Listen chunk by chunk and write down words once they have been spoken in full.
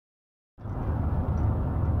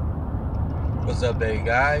What's up, baby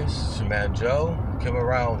guys? It's your man Joe. Came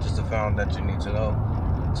around just to find that you need to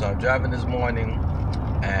know. So I'm driving this morning,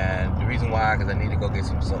 and the reason why, because I need to go get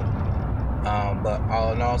some soap. But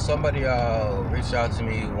all in all, somebody reached out to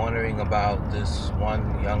me wondering about this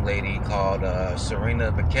one young lady called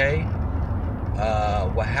Serena mckay.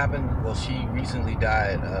 What happened? Well, she recently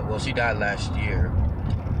died. She died last year,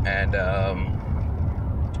 and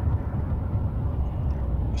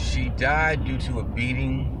she died due to a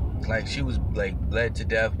beating. Like, she was like bled to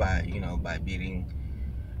death by beating.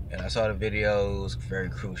 And I saw the video. It was very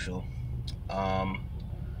crucial.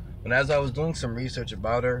 But as I was doing some research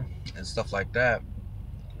about her and stuff like that,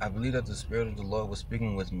 I believe that the Spirit of the Lord was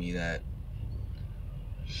speaking with me that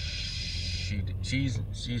she's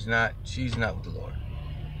not with the Lord.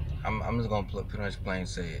 I'm just gonna pretty much plain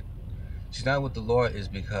say it. She's not with the Lord is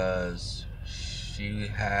because she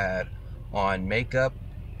had on makeup,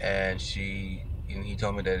 and he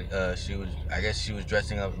told me that she was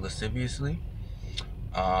dressing up lasciviously.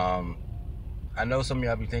 I know some of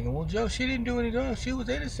y'all be thinking, well, Joe, she didn't do anything. She was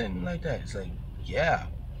innocent like that. It's like, yeah.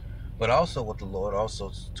 But also what the Lord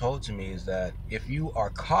also told to me is that if you are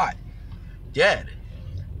caught dead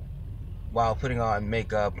while putting on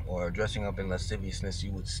makeup or dressing up in lasciviousness,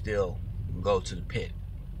 you would still go to the pit.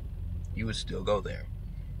 You would still go there.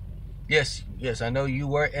 Yes, I know you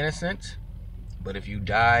were innocent, but if you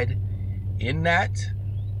died in that,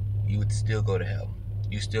 you would still go to hell.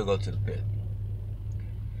 You still go to the pit.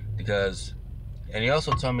 And he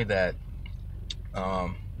also told me that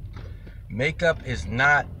makeup is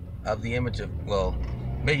not of the image of,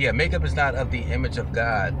 makeup is not of the image of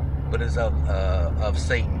God, but is of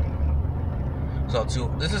Satan. So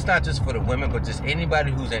this is not just for the women, but just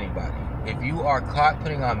anybody who's anybody. If you are caught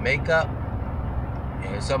putting on makeup,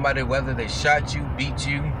 and somebody, whether they shot you, beat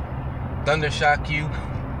you, thundershock you,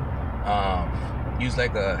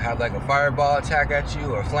 have a fireball attack at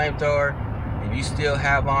you or a flamethrower, and you still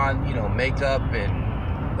have on, makeup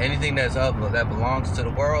and anything that belongs to the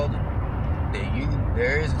world, then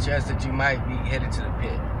there is a chance that you might be headed to the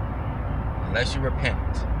pit, unless you repent.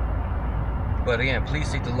 But again, please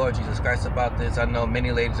seek the Lord Jesus Christ about this. I know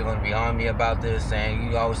many ladies are going to be on me about this,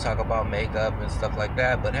 saying you always talk about makeup and stuff like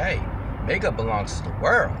that, but hey, makeup belongs to the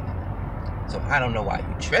world, so I don't know why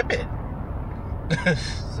you tripping.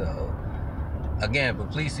 So again,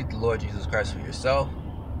 but please seek the Lord Jesus Christ for yourself.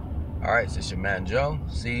 Alright, so it's your man Joe.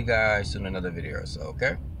 See you guys in another video or so,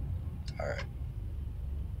 okay? Alright.